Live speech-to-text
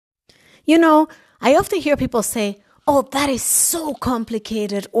You know, I often hear people say, oh, that is so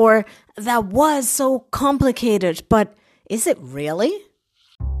complicated, or that was so complicated, but is it really?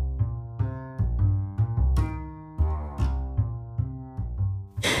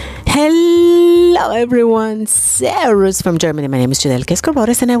 Hello everyone, Sarah's from Germany. My name is Judel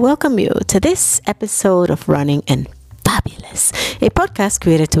Keskorboris and I welcome you to this episode of Running and Fabulous, a podcast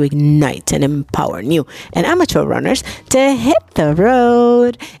created to ignite and empower new and amateur runners to hit the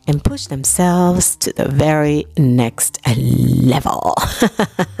road and push themselves to the very next level.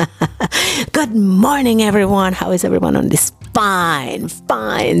 Good morning, everyone. How is everyone on this fine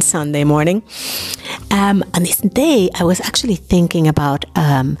Sunday morning? On this day, I was actually thinking about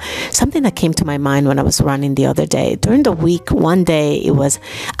something that came to my mind when I was running the other day. During the week, one day, it was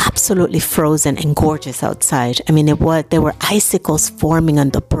absolutely frozen and gorgeous outside. I mean, there were icicles forming on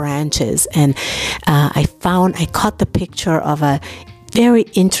the branches, and I caught the picture of a very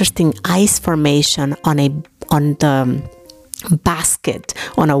interesting ice formation on the basket,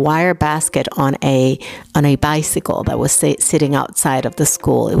 on a wire basket on a bicycle that was sitting outside of the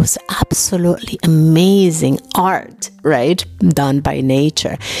school. It was absolutely amazing art, right? Done by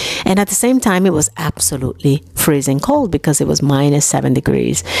nature. And at the same time, it was absolutely freezing cold because it was minus 7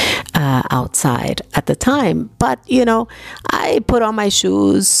 degrees outside at the time. But, you know, I put on my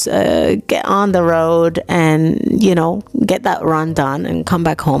shoes, get on the road and, you know, get that run done and come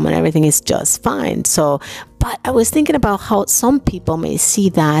back home and everything is just fine. But I was thinking about how some people may see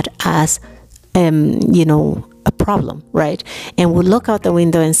that as, a problem, right? And would look out the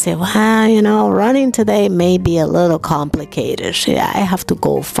window and say, well, you know, running today may be a little complicated. I have to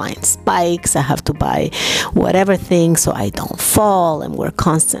go find spikes. I have to buy whatever thing so I don't fall. And we're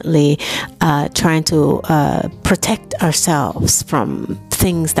constantly trying to protect ourselves from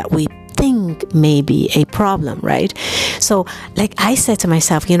things that we think may be a problem, right? So like I said to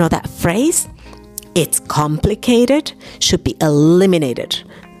myself, you know, that phrase, it's complicated, should be eliminated,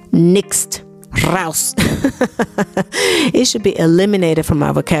 nixed, raus. It should be eliminated from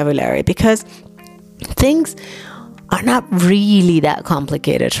our vocabulary because things are not really that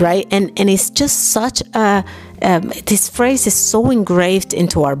complicated, right? And it's just such a this phrase is so engraved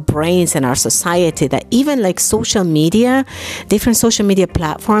into our brains and our society that even like social media, different social media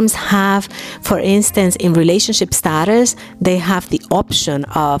platforms have, for instance, in relationship status, they have the option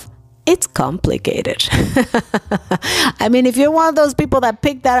of it's complicated. I mean, if you're one of those people that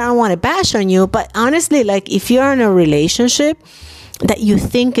pick that, I don't want to bash on you, but honestly, like if you're in a relationship that you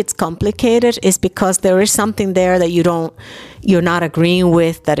think it's complicated, is because there is something there that you're not agreeing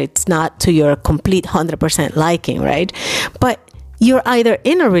with, that it's not to your complete 100% liking, right? But you're either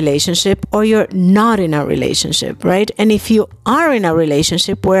in a relationship or you're not in a relationship, right? And if you are in a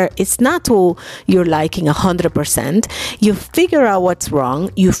relationship where it's not to your liking 100%, you figure out what's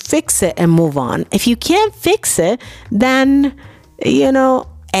wrong, you fix it and move on. If you can't fix it, then, you know,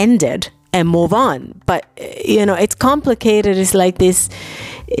 end it and move on. But, you know, it's complicated. It's like this,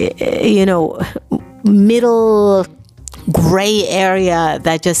 you know, middle gray area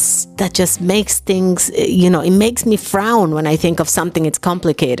that just makes things, you know, it makes me frown when I think of something it's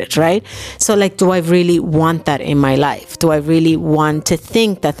complicated, right? So like, do I really want that in my life? Do I really want to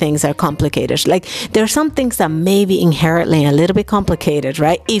think that things are complicated? Like, there are some things that may be inherently a little bit complicated,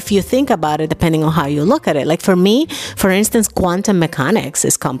 right? If you think about it, depending on how you look at it. Like for me, for instance, quantum mechanics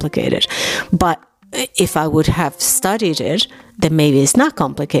is complicated, but if I would have studied it, then maybe it's not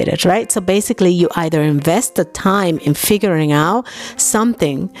complicated, right? So basically, you either invest the time in figuring out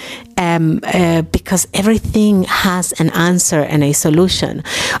something because everything has an answer and a solution.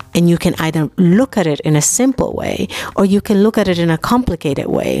 And you can either look at it in a simple way or you can look at it in a complicated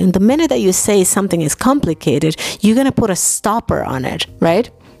way. And the minute that you say something is complicated, you're going to put a stopper on it, right?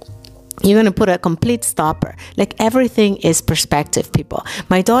 You're going to put a complete stopper. Like everything is perspective, people.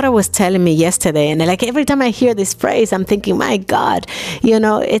 My daughter was telling me yesterday, and like every time I hear this phrase, I'm thinking, my God, you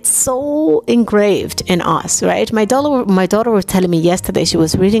know, it's so engraved in us, right? My daughter was telling me yesterday, she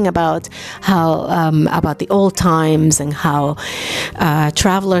was reading about how, about the old times and how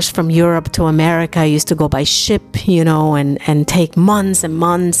travelers from Europe to America used to go by ship, you know, and take months and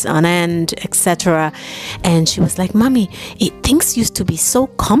months on end, etc. And she was like, Mommy, things used to be so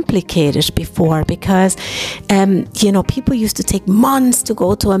complicated before because people used to take months to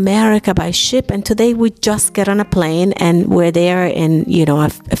go to America by ship, and today we just get on a plane and we're there in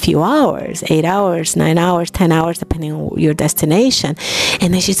a few hours, 8 hours, 9 hours, 10 hours, depending on your destination.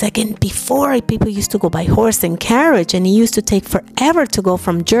 And then she's like, and before people used to go by horse and carriage, and it used to take forever to go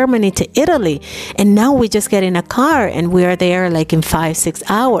from Germany to Italy, and now we just get in a car and we're there like in 5-6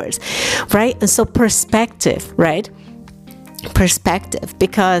 hours, right? And so perspective, right? perspective,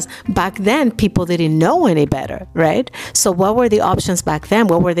 because back then people didn't know any better, right? So what were the options back then?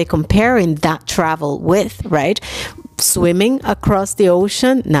 What were they comparing that travel with, right? Swimming across the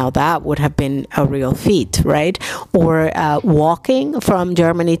ocean, now that would have been a real feat, right? Or walking from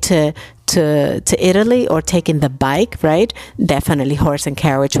Germany to Italy, or taking the bike, right? Definitely horse and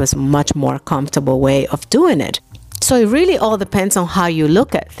carriage was a much more comfortable way of doing it. So it really all depends on how you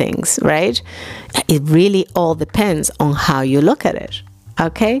look at things, right? It really all depends on how you look at it.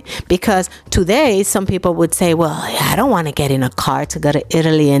 Okay, because today some people would say, well, I don't want to get in a car to go to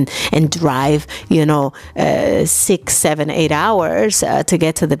Italy and drive, 6, 7, 8 hours to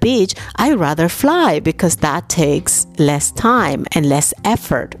get to the beach. I'd rather fly, because that takes less time and less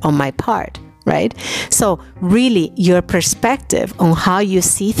effort on my part. Right? So really your perspective on how you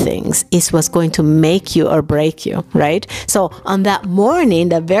see things is what's going to make you or break you, right? So on that morning,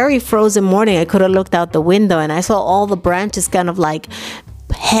 that very frozen morning, I could have looked out the window and I saw all the branches kind of like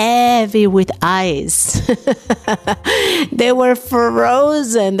heavy with ice. They were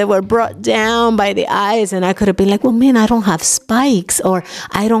frozen. They were brought down by the ice, and I could have been like, well, man, I don't have spikes, or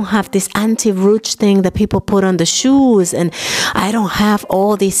I don't have this anti-roach thing that people put on the shoes, and I don't have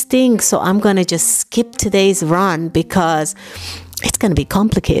all these things, so I'm gonna just skip today's run because it's going to be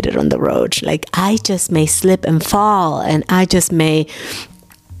complicated on the road. Like, I just may slip and fall, and I just may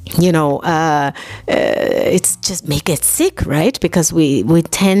it's just make it sick, right? Because we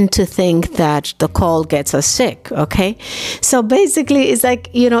tend to think that the cold gets us sick. Okay, so basically it's like,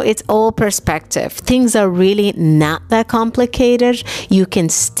 it's all perspective. Things are really not that complicated. You can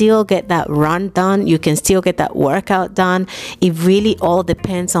still get that run done, you can still get that workout done. It really all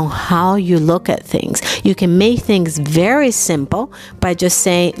depends on how you look at things. You can make things very simple by just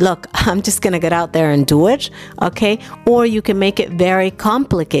saying, look, I'm just gonna get out there and do it. Okay, or you can make it very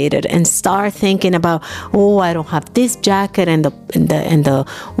complicated and start thinking about, oh, I don't have this jacket and the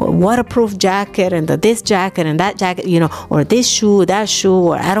waterproof jacket and this jacket and that jacket, or this shoe, that shoe,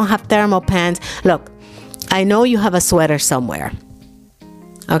 or I don't have thermal pants. Look, I know you have a sweater somewhere.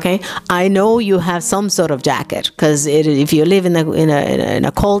 Okay, I know you have some sort of jacket, because if you live in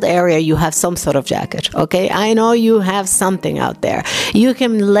a cold area, you have some sort of jacket. Okay, I know you have something out there. You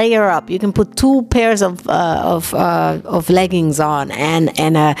can layer up. You can put 2 pairs of leggings on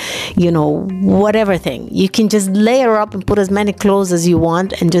and a whatever thing. You can just layer up and put as many clothes as you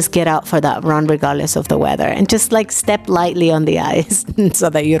want and just get out for that run regardless of the weather, and just like step lightly on the ice so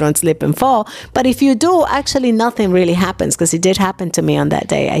that you don't slip and fall. But if you do, actually nothing really happens, because it did happen to me on that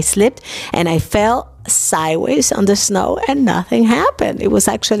day. I slipped and I fell sideways on the snow and nothing happened. It was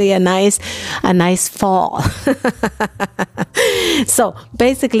actually a nice fall. So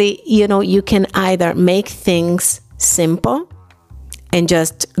basically, you can either make things simple and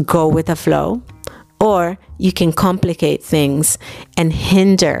just go with the flow, or you can complicate things and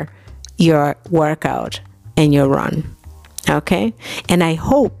hinder your workout and your run. Okay? And I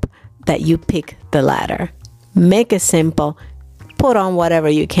hope that you pick the latter. Make it simple. Put on whatever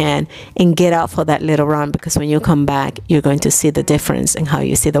you can and get out for that little run, because when you come back, you're going to see the difference in how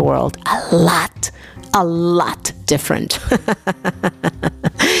you see the world. A lot different.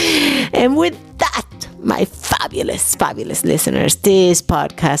 And with that, my fabulous listeners, this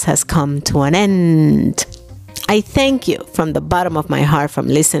podcast has come to an end. I thank you from the bottom of my heart from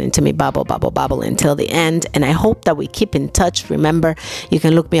listening to me babble until the end, and I hope that we keep in touch. Remember, you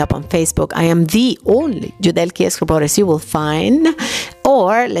can look me up on Facebook. I am the only Judelki Escobar you will find,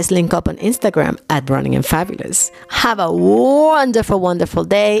 or let's link up on Instagram at Running and Fabulous. Have a wonderful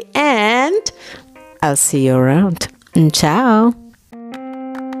day, and I'll see you around. Ciao.